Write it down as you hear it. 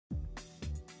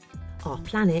Our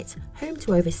planet, home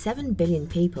to over 7 billion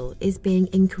people, is being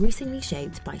increasingly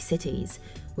shaped by cities.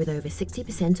 With over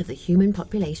 60% of the human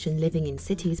population living in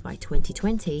cities by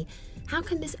 2020, how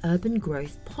can this urban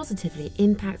growth positively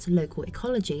impact local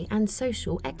ecology and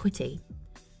social equity?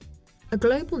 A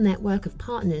global network of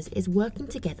partners is working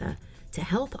together to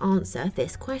help answer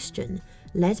this question,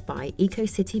 led by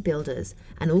Ecocity Builders,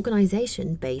 an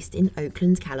organisation based in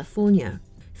Oakland, California.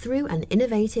 Through an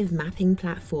innovative mapping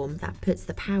platform that puts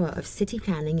the power of city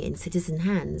planning in citizen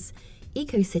hands,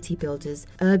 Ecocity Builders'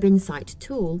 Urbinsight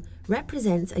tool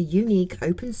represents a unique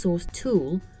open-source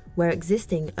tool where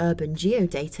existing urban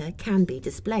geodata can be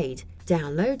displayed,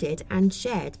 downloaded and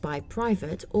shared by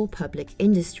private or public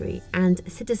industry, and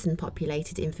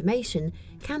citizen-populated information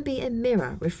can be a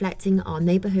mirror reflecting our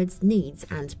neighbourhood's needs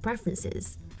and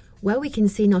preferences, where we can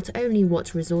see not only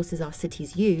what resources our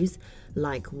cities use,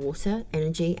 like water,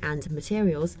 energy and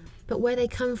materials, but where they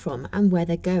come from and where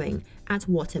they're going, at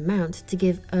what amount, to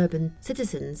give urban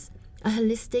citizens a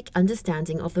holistic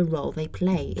understanding of the role they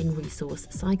play in resource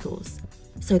cycles.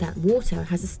 So that water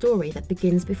has a story that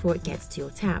begins before it gets to your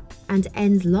tap and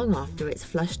ends long after it's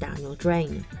flushed down your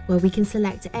drain, where we can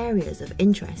select areas of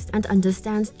interest and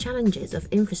understand challenges of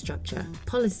infrastructure,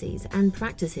 policies and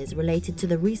practices related to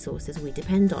the resources we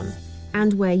depend on,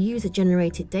 and where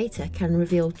user-generated data can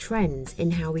reveal trends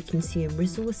in how we consume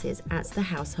resources at the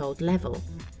household level.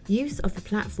 Use of the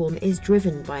platform is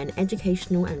driven by an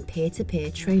educational and peer-to-peer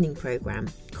training program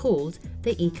called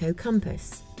the Eco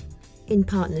Compass. In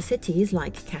partner cities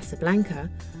like Casablanca,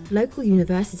 local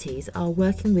universities are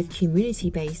working with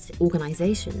community-based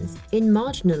organizations in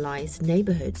marginalized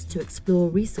neighborhoods to explore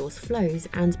resource flows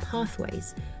and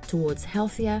pathways towards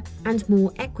healthier and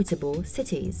more equitable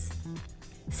cities.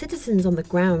 Citizens on the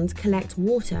ground collect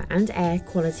water and air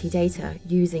quality data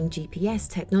using GPS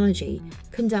technology,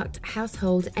 conduct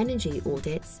household energy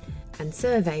audits, and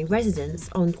survey residents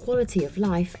on quality of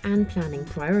life and planning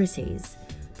priorities,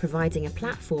 providing a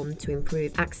platform to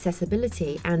improve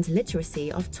accessibility and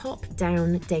literacy of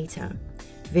top-down data,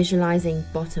 visualizing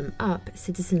bottom-up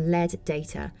citizen-led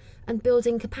data, and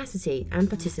building capacity and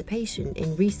participation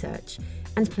in research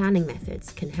and planning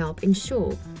methods can help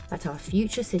ensure that our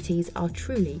future cities are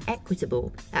truly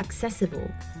equitable,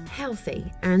 accessible,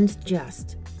 healthy, and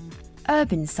just.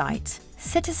 Urbinsight,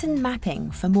 citizen mapping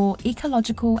for more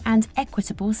ecological and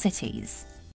equitable cities.